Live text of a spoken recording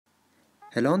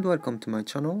Hello and welcome to my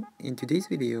channel. In today's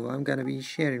video I'm gonna be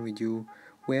sharing with you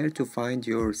where to find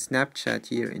your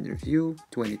Snapchat year in review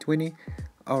 2020.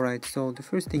 Alright, so the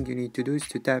first thing you need to do is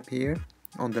to tap here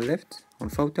on the left on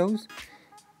photos,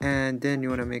 and then you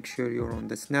want to make sure you're on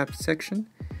the snap section,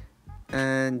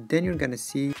 and then you're gonna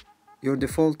see your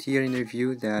default year in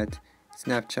review that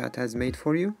Snapchat has made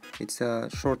for you. It's a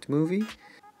short movie.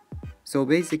 So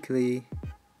basically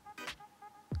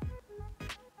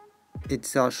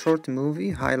it's a short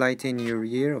movie highlighting your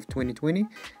year of 2020.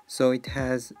 So it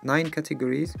has 9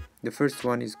 categories. The first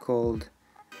one is called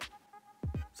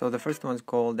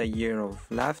a year of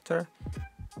laughter,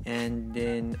 and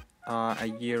then a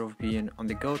year of being on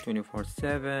the go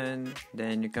 24/7.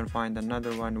 Then you can find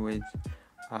another one with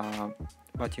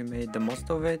but you made the most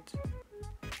of it,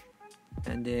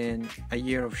 and then a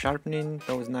year of sharpening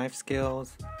those knife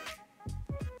skills,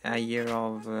 a year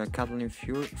of cuddling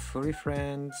furry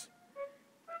friends,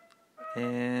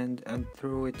 and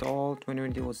through it all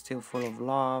 2020 was still full of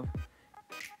love,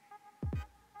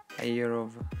 a year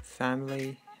of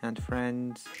family and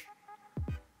friends,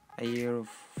 a year of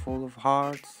full of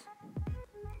hearts,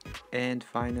 and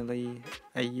finally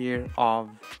a year of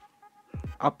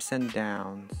ups and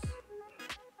downs.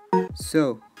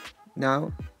 So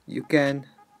now you can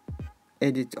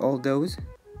edit all those.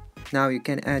 Now you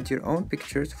can add your own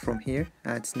pictures from here,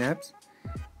 add snaps.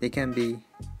 They can be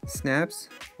snaps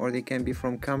or they can be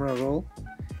from camera roll,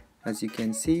 as you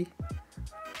can see.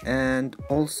 And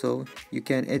also you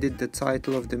can edit the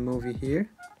title of the movie here,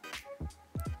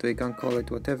 so you can call it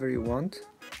whatever you want.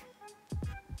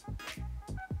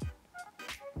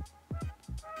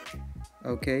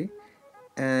 Okay,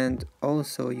 and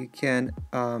also you can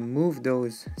move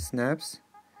those snaps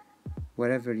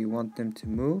wherever you want them to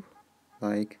move,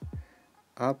 like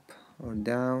up or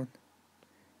down.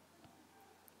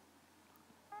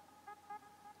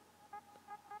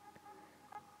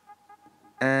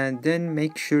 And then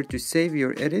make sure to save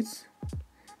your edits,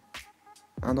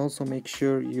 and also make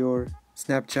sure your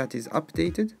Snapchat is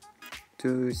updated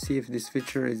to see if this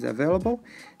feature is available.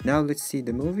 Now let's see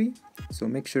the movie, so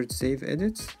make sure to save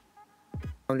edits.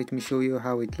 Now let me show you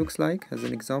how it looks like as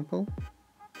an example.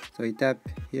 So you tap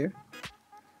here.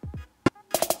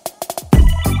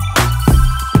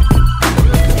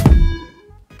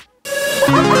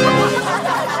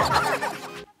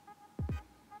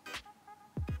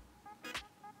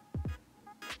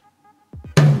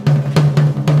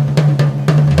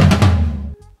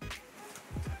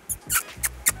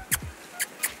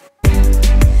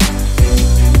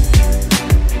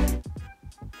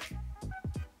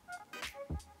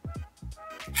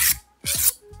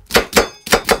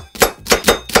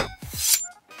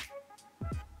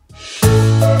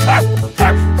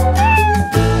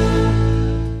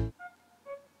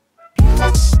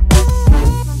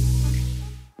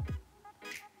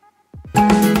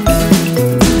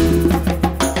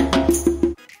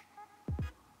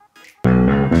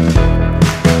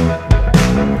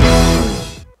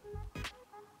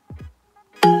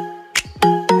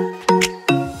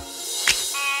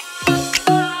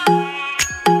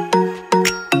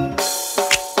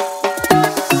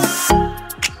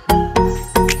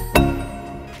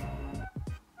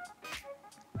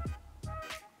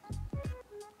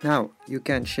 Now you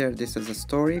can share this as a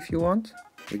story if you want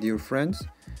with your friends,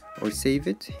 or save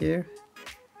it here.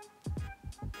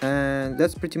 And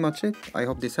that's pretty much it. I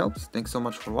hope this helps. Thanks so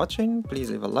much for watching.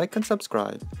 Please leave a like and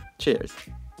subscribe. Cheers.